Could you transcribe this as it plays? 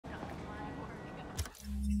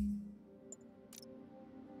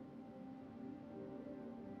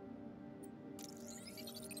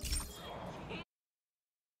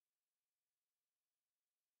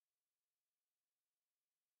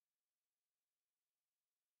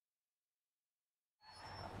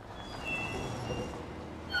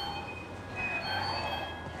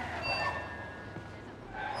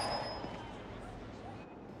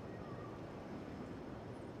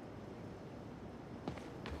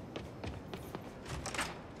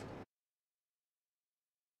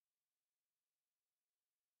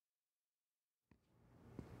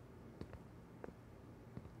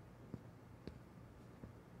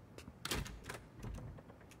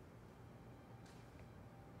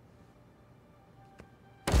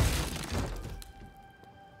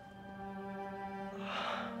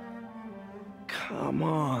Come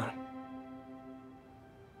on.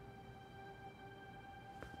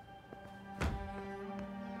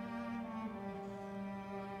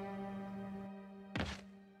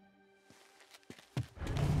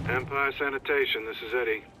 Empire Sanitation, this is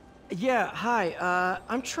Eddie. Yeah, hi.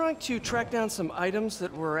 I'm trying to track down some items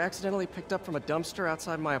that were accidentally picked up from a dumpster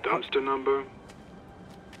outside my apartment. Dumpster number?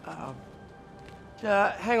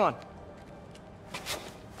 Hang on.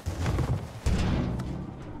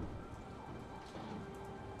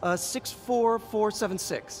 Uh,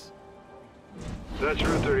 64476. That's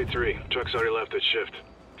Route 33. Truck's already left its shift.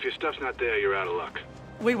 If your stuff's not there, you're out of luck.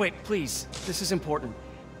 Wait, please. This is important.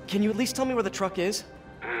 Can you at least tell me where the truck is?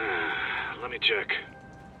 Let me check.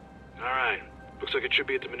 Alright. Looks like it should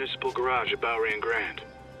be at the municipal garage at Bowery and Grand.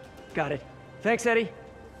 Got it. Thanks, Eddie.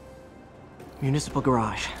 Municipal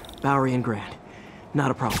garage, Bowery and Grand. Not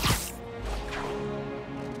a problem.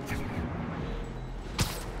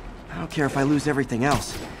 I don't care if I lose everything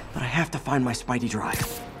else, but I have to find my Spidey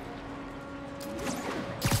drive.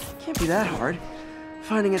 Can't be that hard.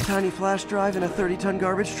 Finding a tiny flash drive in a 30-ton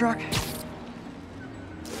garbage truck.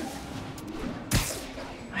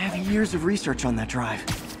 I have years of research on that drive.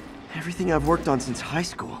 Everything I've worked on since high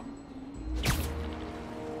school.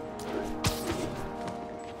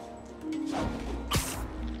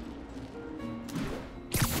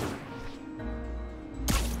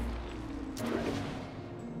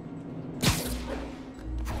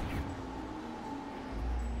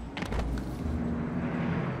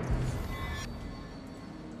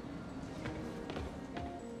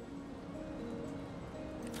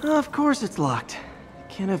 Of course it's locked.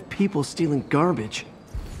 Can't have people stealing garbage.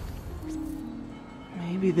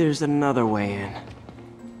 Maybe there's another way in.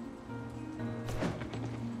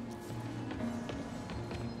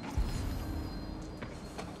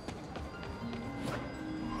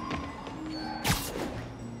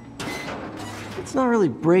 It's not really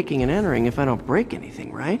breaking and entering if I don't break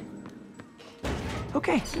anything, right?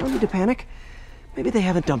 Okay, no need to panic. Maybe they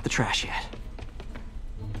haven't dumped the trash yet.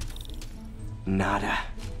 Nada.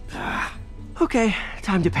 Okay,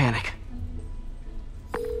 time to panic.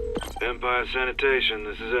 Empire Sanitation,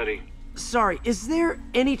 this is Eddie. Sorry, is there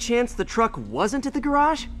any chance the truck wasn't at the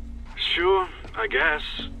garage? Sure, I guess.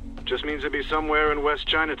 Just means it'd be somewhere in West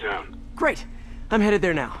Chinatown. Great. I'm headed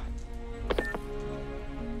there now.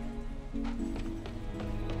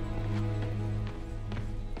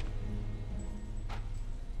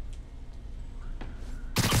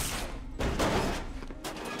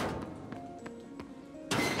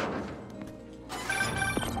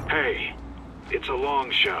 Hey, it's a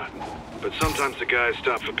long shot, but sometimes the guys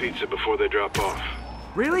stop for pizza before they drop off.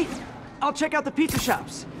 Really? I'll check out the pizza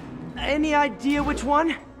shops. Any idea which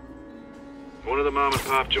one? One of the mom and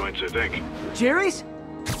pop joints, I think. Jerry's?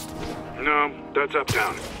 No, that's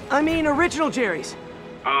uptown. I mean original Jerry's.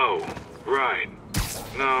 Oh, right.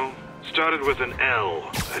 No, started with an L,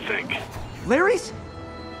 I think. Larry's?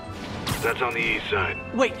 That's on the east side.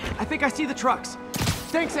 Wait, I think I see the trucks.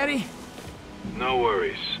 Thanks, Eddie. No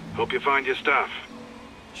worries. Hope you find your stuff.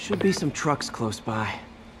 Should be some trucks close by.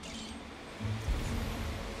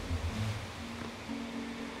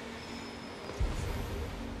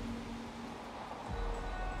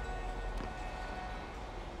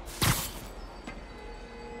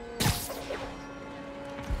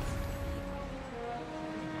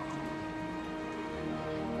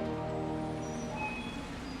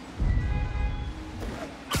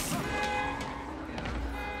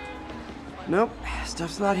 Nope,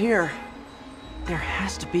 stuff's not here. There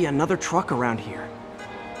has to be another truck around here.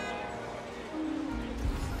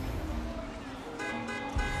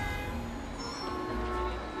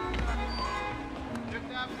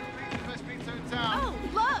 Oh,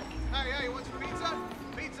 look! Hey, what's for pizza?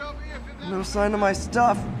 Pizza over here, Fifth No sign of my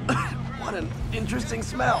stuff. What an interesting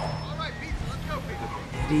smell. All right, pizza, let's go,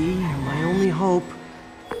 pizza. Eddie, you're my only hope.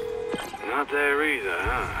 Not there either,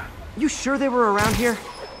 huh? You sure they were around here?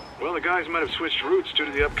 Well, the guys might have switched routes due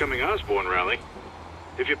to the upcoming Osborne rally.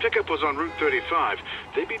 If your pickup was on Route 35,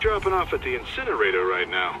 they'd be dropping off at the incinerator right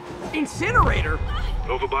now. Incinerator?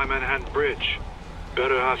 Over by Manhattan Bridge.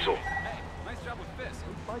 Better hustle. Nice job with Fisk.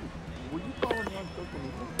 Were you following me on social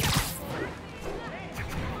media?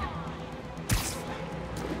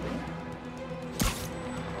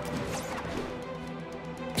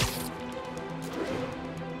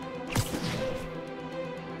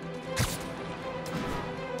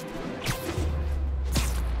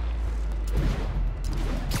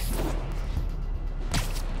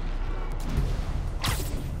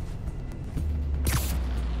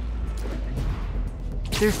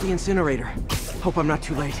 There's the incinerator. Hope I'm not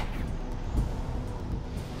too late.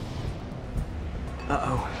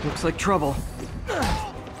 Uh-oh, looks like trouble.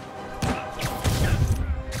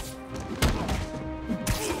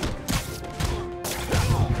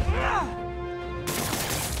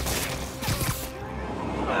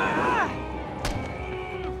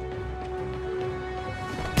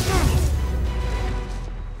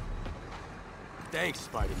 Thanks,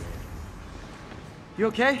 Spider-Man. You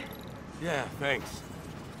okay? Yeah, thanks.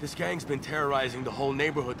 This gang's been terrorizing the whole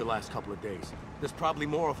neighborhood the last couple of days. There's probably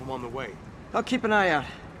more of them on the way. I'll keep an eye out.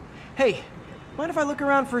 Hey, mind if I look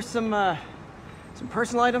around for some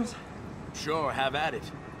personal items? Sure, have at it.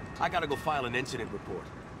 I gotta go file an incident report.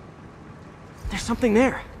 There's something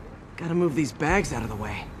there. Gotta move these bags out of the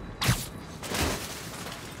way.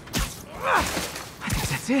 I think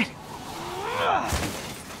that's it.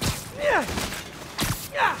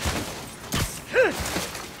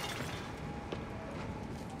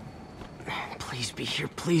 Please be here,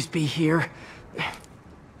 please be here.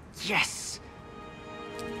 Yes!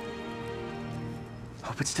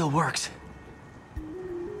 Hope it still works.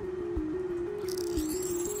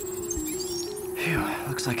 Phew,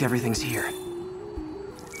 looks like everything's here.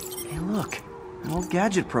 Hey look, an old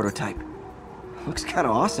gadget prototype. Looks kinda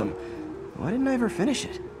awesome. Why didn't I ever finish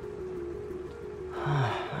it?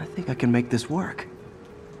 I think I can make this work.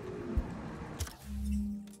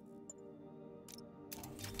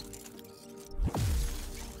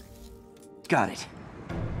 Got it.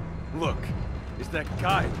 Look, it's that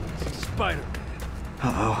guy. It's Spider-Man.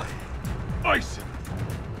 Uh-oh. Ice him.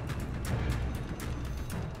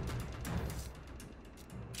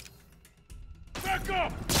 Back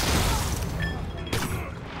up!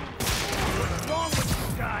 What's wrong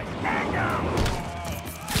with you guys? Hang down!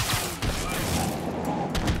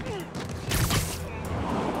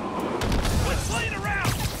 Quit playing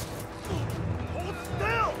around! Hold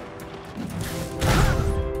still!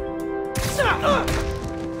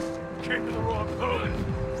 Came to the wrong hood.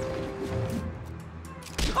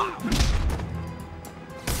 He's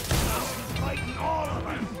fighting all of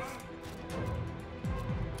us.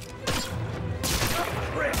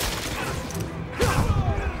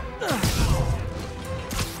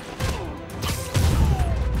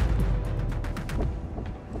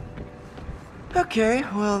 Okay,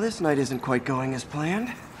 well, this night isn't quite going as planned.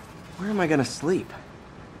 Where am I gonna sleep?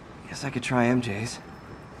 Guess I could try MJ's.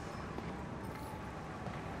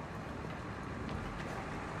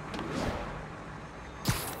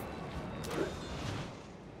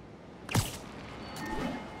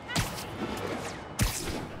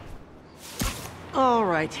 All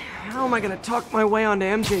right, how am I gonna talk my way onto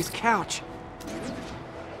MJ's couch?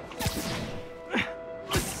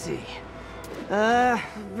 Let's see.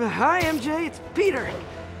 Hi MJ, it's Peter.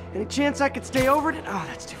 Any chance I could stay over to... Oh,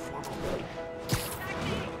 that's too formal.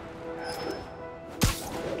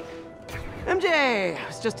 MJ! I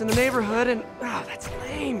was just in the neighborhood and... Oh, that's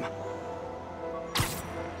lame.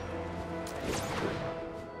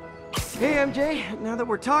 Hey MJ, now that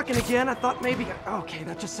we're talking again, I thought maybe... Okay,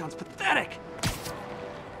 that just sounds pathetic.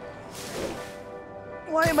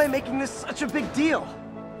 Why am I making this such a big deal?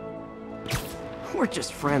 We're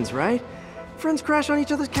just friends, right? Friends crash on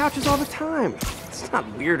each other's couches all the time. It's not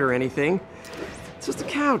weird or anything. It's just a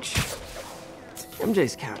couch.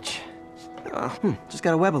 MJ's couch. Just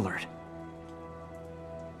got a web alert.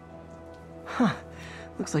 Huh.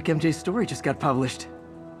 Looks like MJ's story just got published.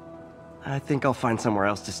 I think I'll find somewhere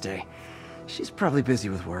else to stay. She's probably busy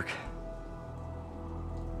with work.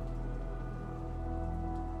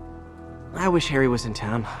 I wish Harry was in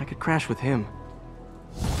town. I could crash with him.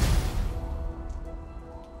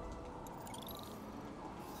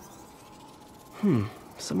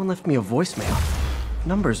 Someone left me a voicemail.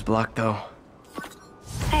 Number's blocked, though.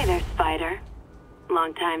 Hey there, Spider.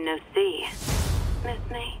 Long time no see. Miss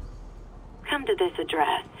me? Come to this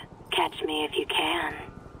address. Catch me if you can.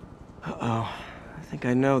 Uh-oh. I think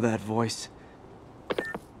I know that voice.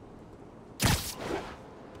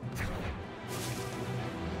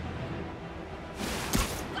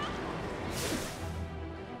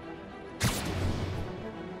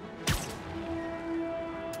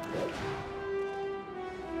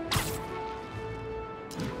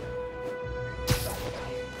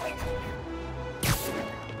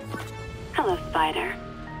 Hello, Spider.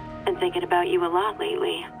 Been thinking about you a lot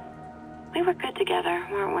lately. We were good together,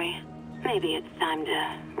 weren't we? Maybe it's time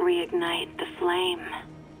to reignite the flame.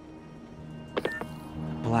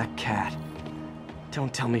 Black Cat.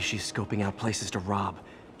 Don't tell me she's scoping out places to rob.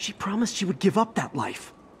 She promised she would give up that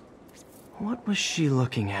life. What was she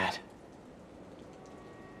looking at?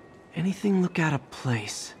 Anything look out of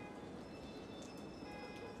place?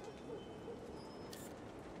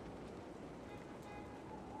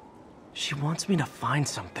 She wants me to find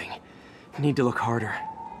something. Need to look harder.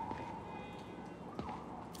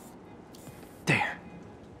 There.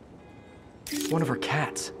 One of her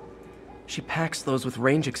cats. She packs those with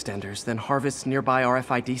range extenders, then harvests nearby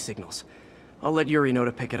RFID signals. I'll let Yuri know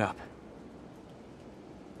to pick it up.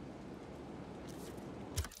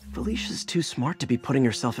 Felicia's too smart to be putting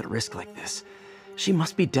herself at risk like this. She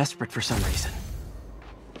must be desperate for some reason.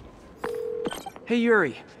 Hey,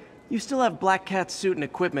 Yuri. You still have Black Cat's suit and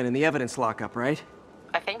equipment in the evidence lockup, right?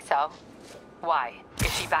 I think so. Why?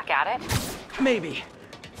 Is she back at it? Maybe.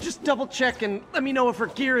 Just double check and let me know if her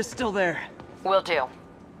gear is still there. Will do.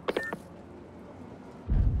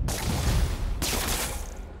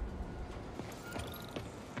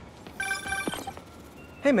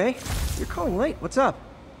 Hey, May. You're calling late. What's up?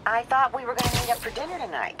 I thought we were gonna meet up for dinner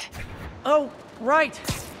tonight. Oh, right.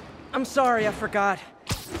 I'm sorry, I forgot.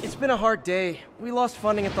 It's been a hard day. We lost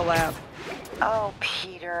funding at the lab. Oh,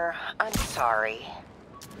 Peter, I'm sorry.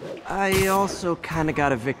 I also kinda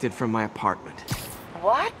got evicted from my apartment.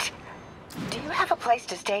 What? Do you have a place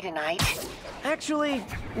to stay tonight? Actually,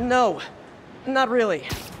 no. Not really.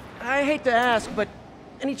 I hate to ask, but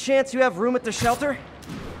any chance you have room at the shelter?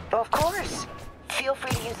 Of course. Feel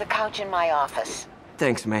free to use the couch in my office.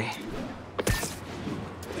 Thanks, May.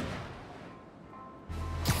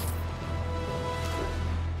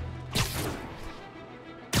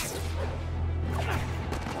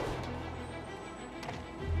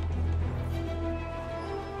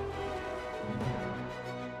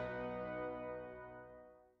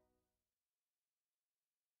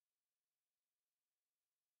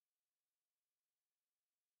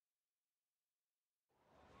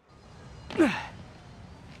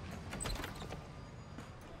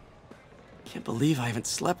 Can't believe I haven't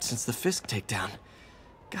slept since the Fisk takedown.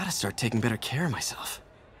 Gotta start taking better care of myself.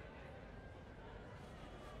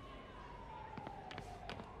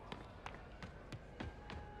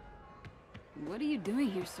 What are you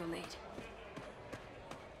doing here so late?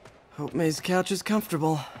 Hope May's couch is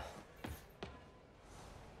comfortable.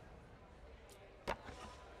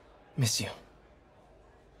 Miss you.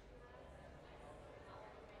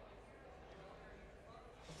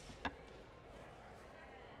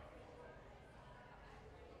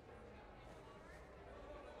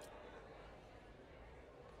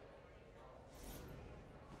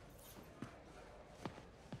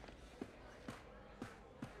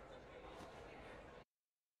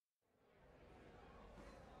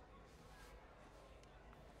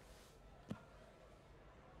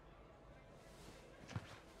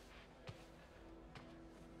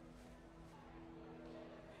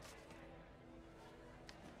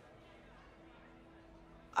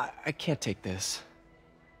 I can't take this.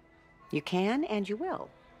 You can and you will.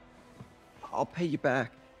 I'll pay you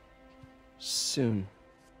back. Soon.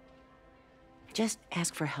 Just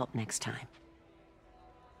ask for help next time.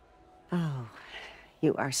 Oh,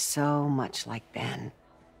 you are so much like Ben.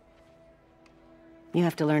 You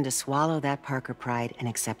have to learn to swallow that Parker pride and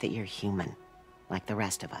accept that you're human, like the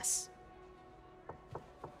rest of us.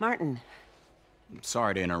 Martin. I'm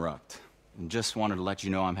sorry to interrupt. Just wanted to let you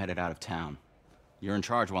know I'm headed out of town. You're in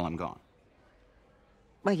charge while I'm gone.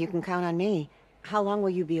 Well, you can count on me. How long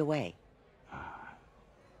will you be away?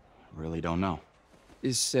 Really don't know.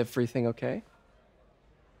 Is everything okay?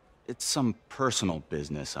 It's some personal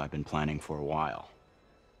business I've been planning for a while.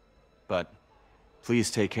 But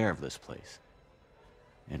please take care of this place.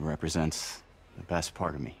 It represents the best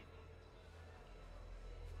part of me.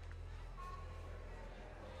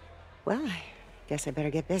 Well, I guess I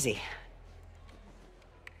better get busy.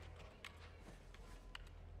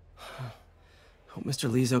 Hope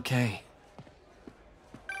Mr. Lee's okay.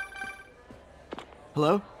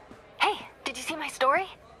 Hello? Hey, did you see my story?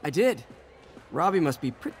 I did. Robbie must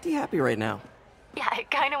be pretty happy right now. Yeah,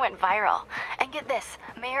 it kind of went viral. And get this,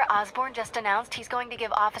 Mayor Osborn just announced he's going to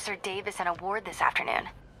give Officer Davis an award this afternoon.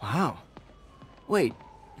 Wow. Wait,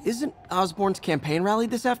 isn't Osborn's campaign rally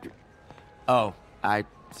this after? Oh, I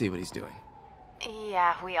see what he's doing.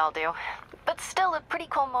 Yeah, we all do. But still a pretty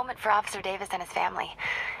cool moment for Officer Davis and his family.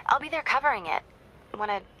 I'll be there covering it.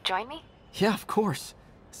 Wanna join me? Yeah, of course.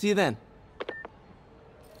 See you then.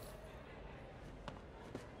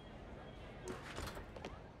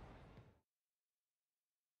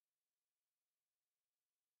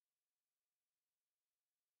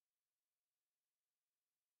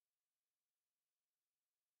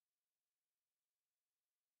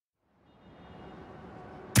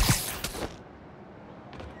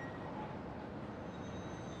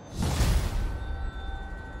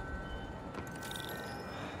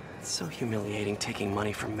 It's so humiliating taking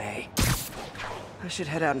money from May. I should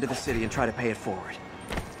head out into the city and try to pay it forward.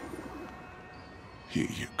 Here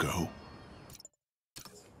you go.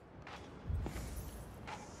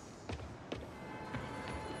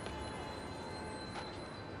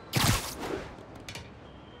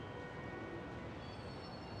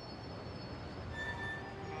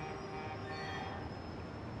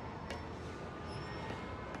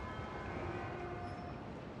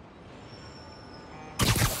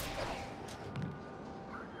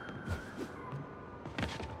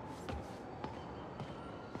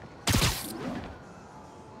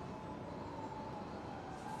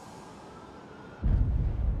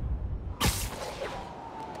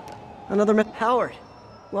 Howard,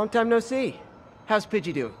 long time no see. How's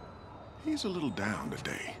Pidgey doing? He's a little down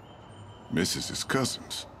today. Misses his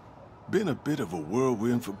cousins. Been a bit of a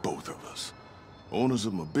whirlwind for both of us. Owners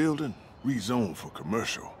of my building rezoned for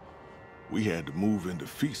commercial. We had to move into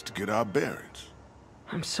Feast to get our bearings.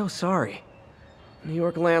 I'm so sorry. New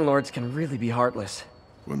York landlords can really be heartless.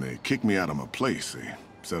 When they kicked me out of my place, they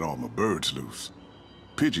set all my birds loose.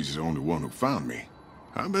 Pidgey's the only one who found me.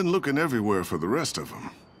 I've been looking everywhere for the rest of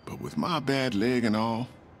them, but with my bad leg and all...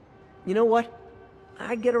 You know what?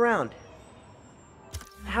 I'd get around.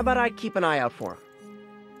 How about I keep an eye out for him?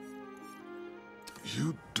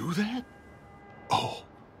 You do that? Oh,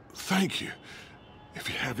 thank you. If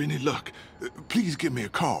you have any luck, please give me a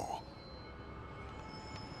call.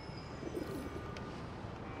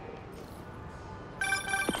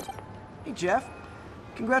 Hey, Jeff.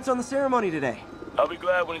 Congrats on the ceremony today. I'll be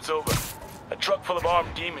glad when it's over. A truck full of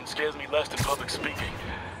armed demons scares me less than public speaking.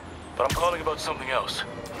 But I'm calling about something else.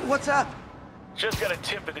 What's up? Just got a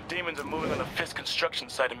tip that the demons are moving on the Fisk construction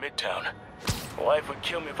site in Midtown. My wife would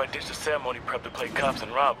kill me if I ditched the ceremony prep to play cops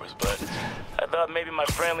and robbers, but I thought maybe my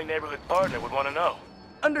friendly neighborhood partner would want to know.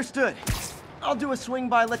 Understood. I'll do a swing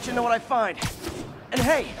by, let you know what I find. And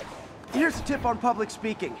hey, here's a tip on public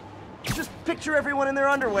speaking. Just picture everyone in their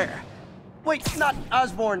underwear. Wait, not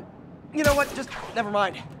Osborn. You know what? Just never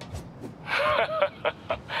mind.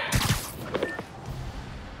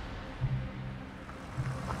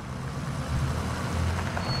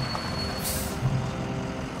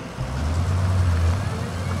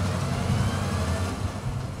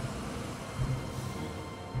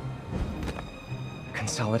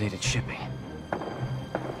 Consolidated shipping.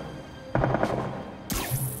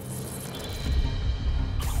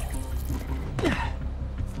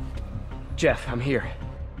 Jeff, I'm here.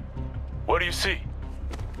 What do you see?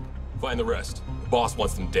 Find the rest. The boss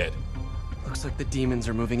wants them dead. Looks like the demons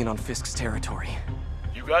are moving in on Fisk's territory.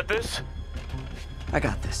 You got this? I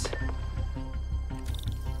got this.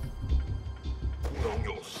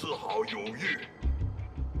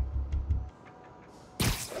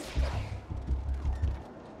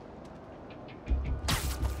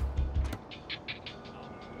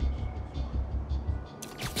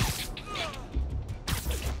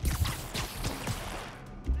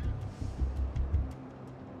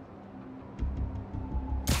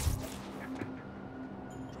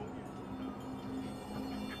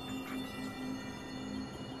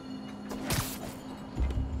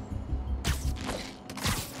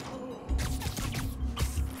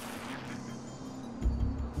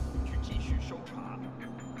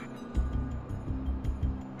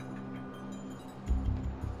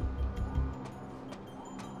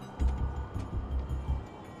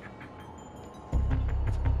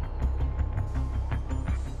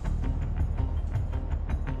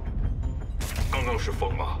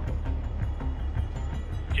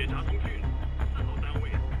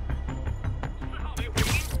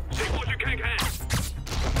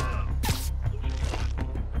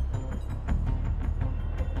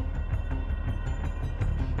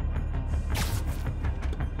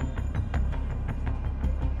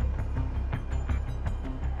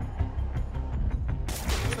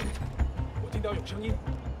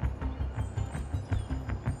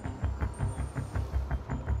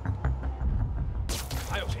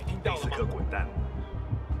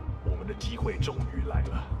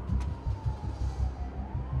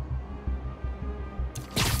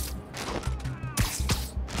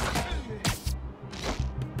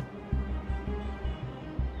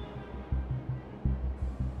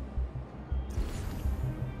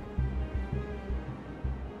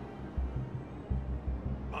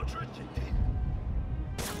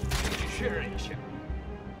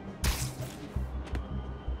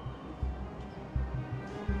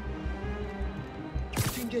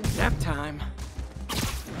 Nap time.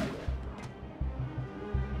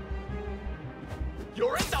 You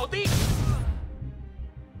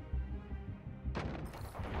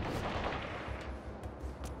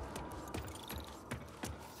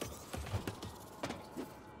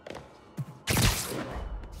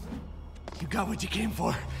got what you came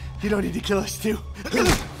for. You don't need to kill us too.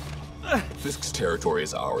 Fisk's territory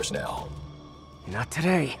is ours now. Not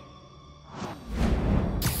today.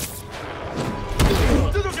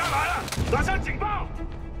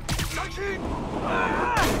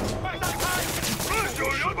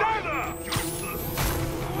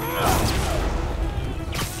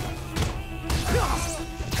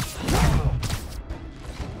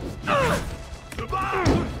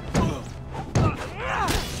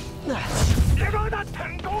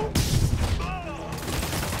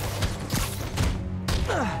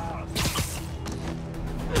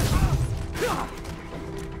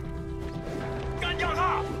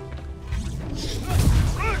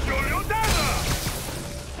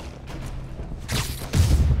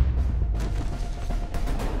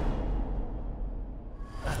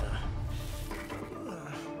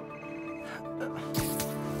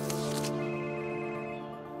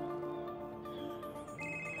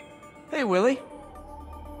 Hey, Willie.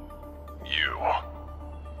 You.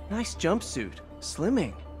 Nice jumpsuit.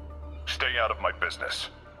 Slimming. Stay out of my business.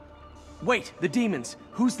 Wait, the demons.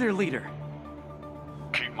 Who's their leader?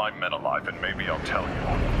 Keep my men alive and maybe I'll tell you.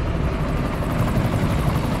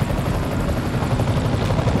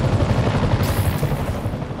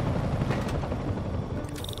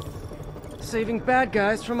 Saving bad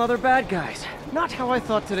guys from other bad guys. Not how I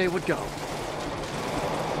thought today would go.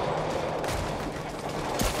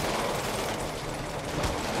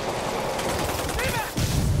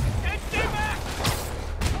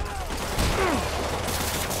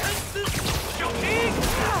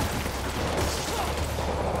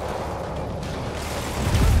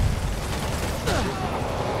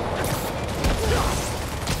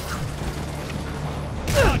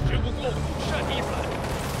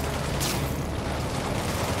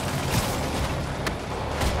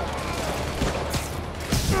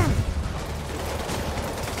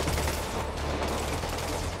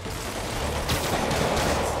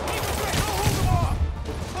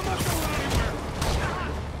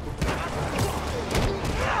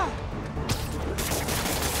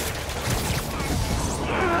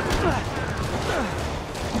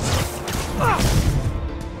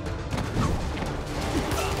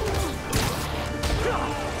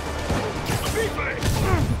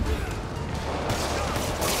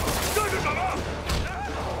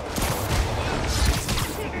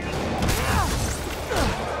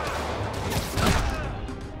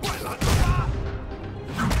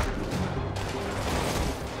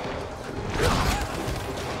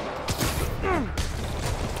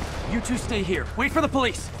 You two stay here. Wait for the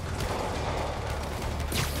police.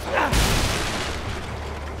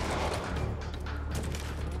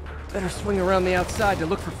 Better swing around the outside to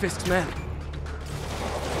look for Fisk's men.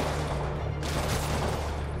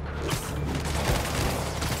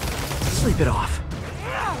 Sleep it off.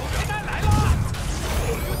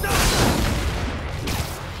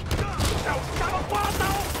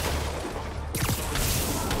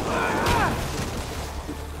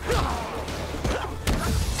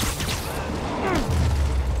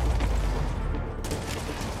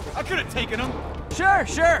 I could have taken him.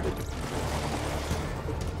 Sure.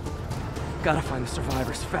 Gotta find the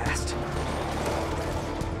survivors fast.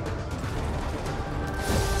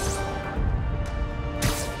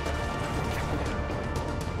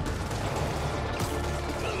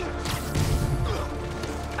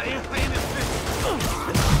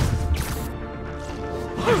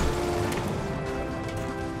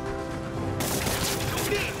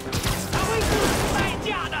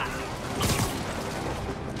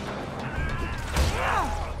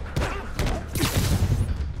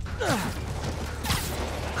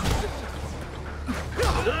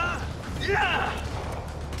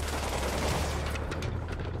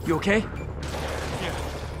 You okay? Yeah,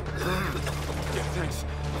 thanks.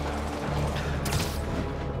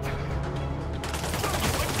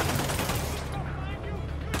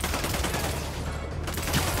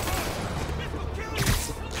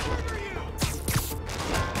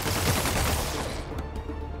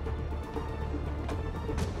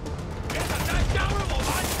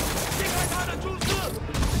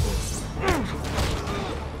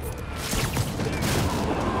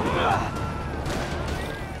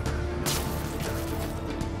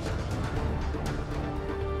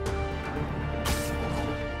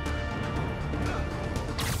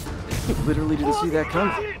 Literally didn't see that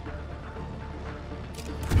coming.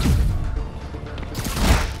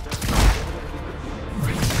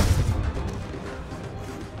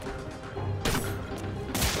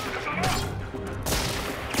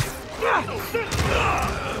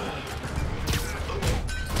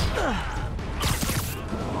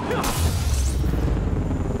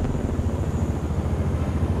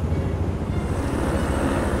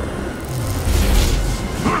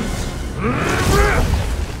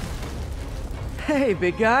 Hey,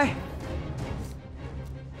 big guy.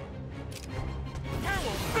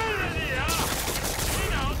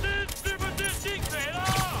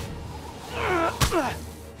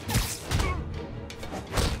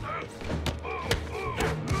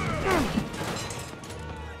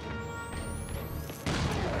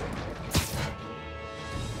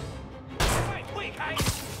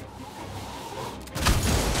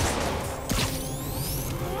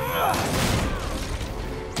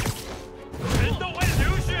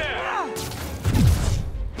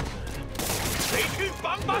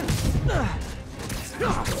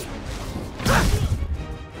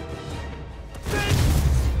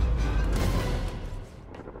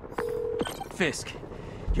 Fisk,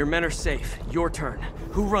 your men are safe. Your turn.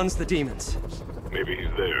 Who runs the demons? Maybe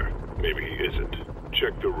he's there. Maybe he isn't.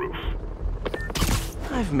 Check the roof.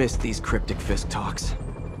 I've missed these cryptic Fisk talks.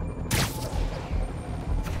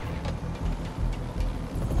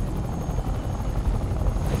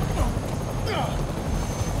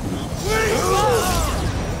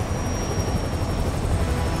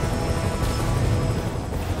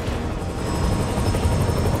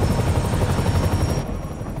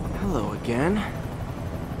 Hello again.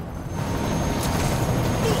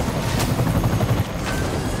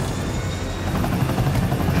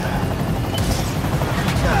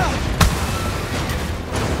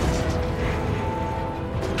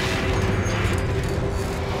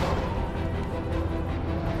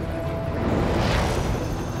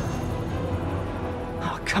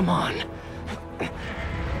 Come on.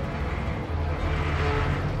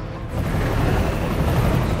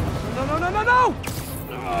 No, no, no, no, no!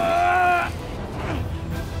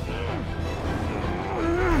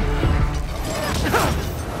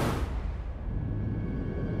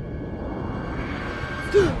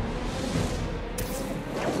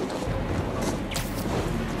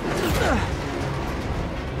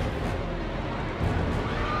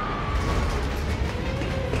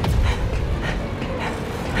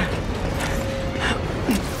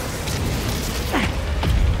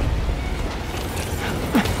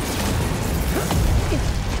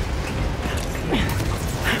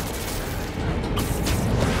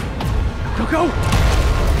 Go!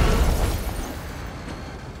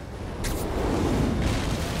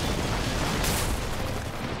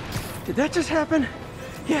 Did that just happen?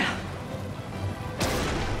 Yeah.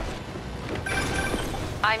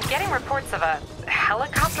 I'm getting reports of a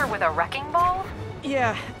helicopter with a wrecking ball?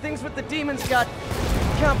 Yeah, things with the demons got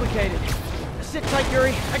complicated. Sit tight,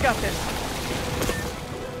 Yuri. I got this.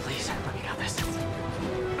 Please, let me got this.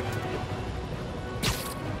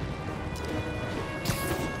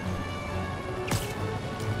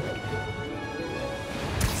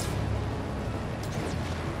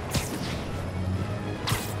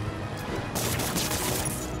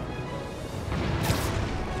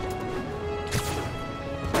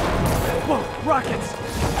 Whoa, rockets!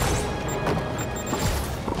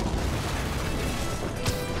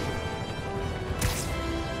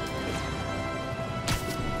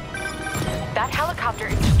 That helicopter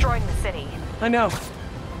is destroying the city. I know.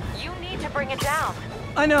 You need to bring it down.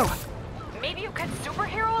 I know. Maybe you could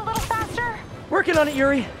superhero a little faster? Working on it,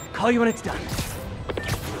 Yuri. Call you when it's done.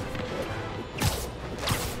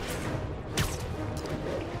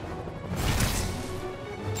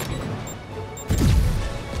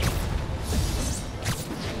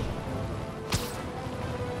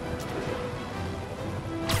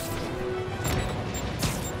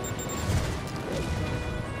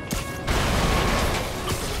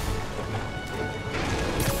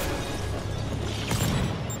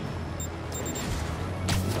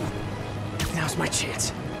 Now's my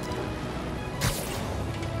chance.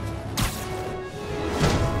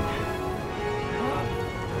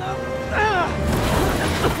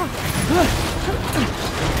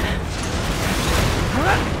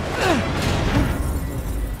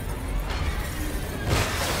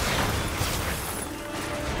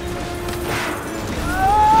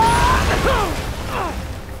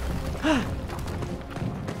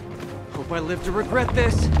 Hope I live to regret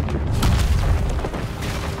this.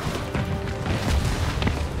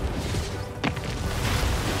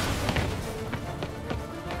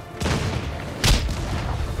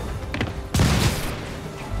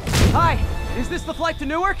 Hi, is this the flight to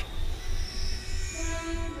Newark?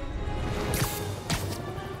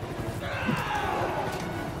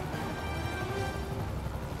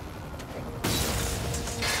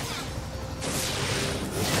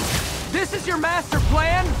 This is your master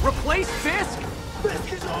plan? Replace Fisk?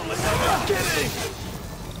 Fisk is only the beginning!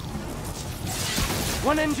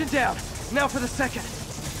 One engine down. Now for the second.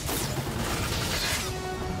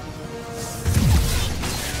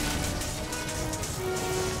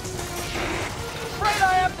 Afraid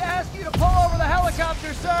I have to ask you to pull over the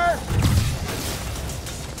helicopter, sir!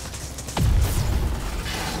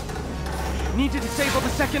 Need to disable the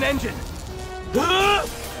second engine.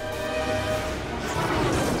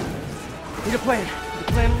 Need a plan. Need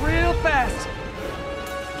a plan real fast.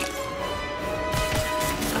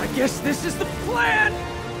 I guess this is the plan!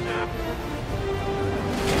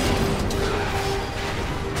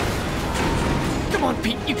 Come on,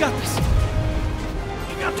 Pete, you got this!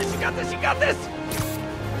 You got this, you got this, you got this!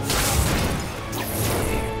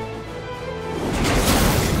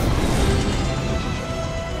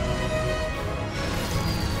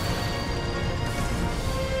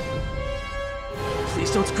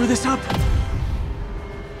 Please don't screw this up!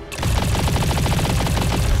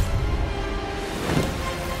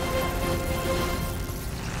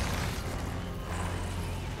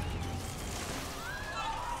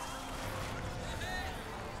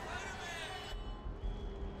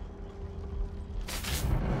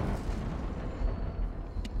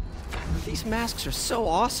 These masks are so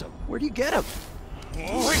awesome. Where do you get them?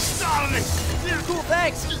 Oh, Solomon! Cool,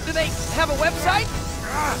 thanks. Do they have a website?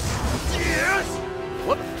 Yes!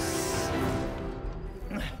 Whoops.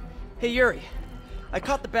 Hey, Yuri. I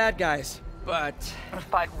caught the bad guys, but...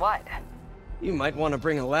 But what? You might want to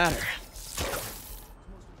bring a ladder.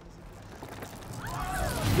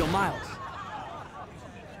 Yo, Miles.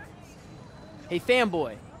 Hey,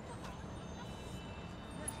 fanboy.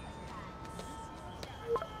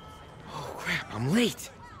 Oh, crap, I'm late.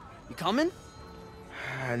 You coming?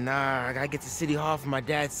 Nah, I gotta get to City Hall for my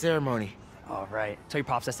dad's ceremony. All right. Tell your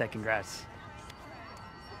pops I said congrats.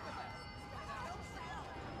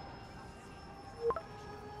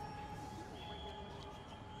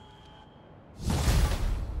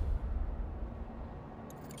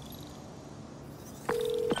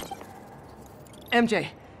 MJ,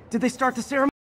 did they start the ceremony?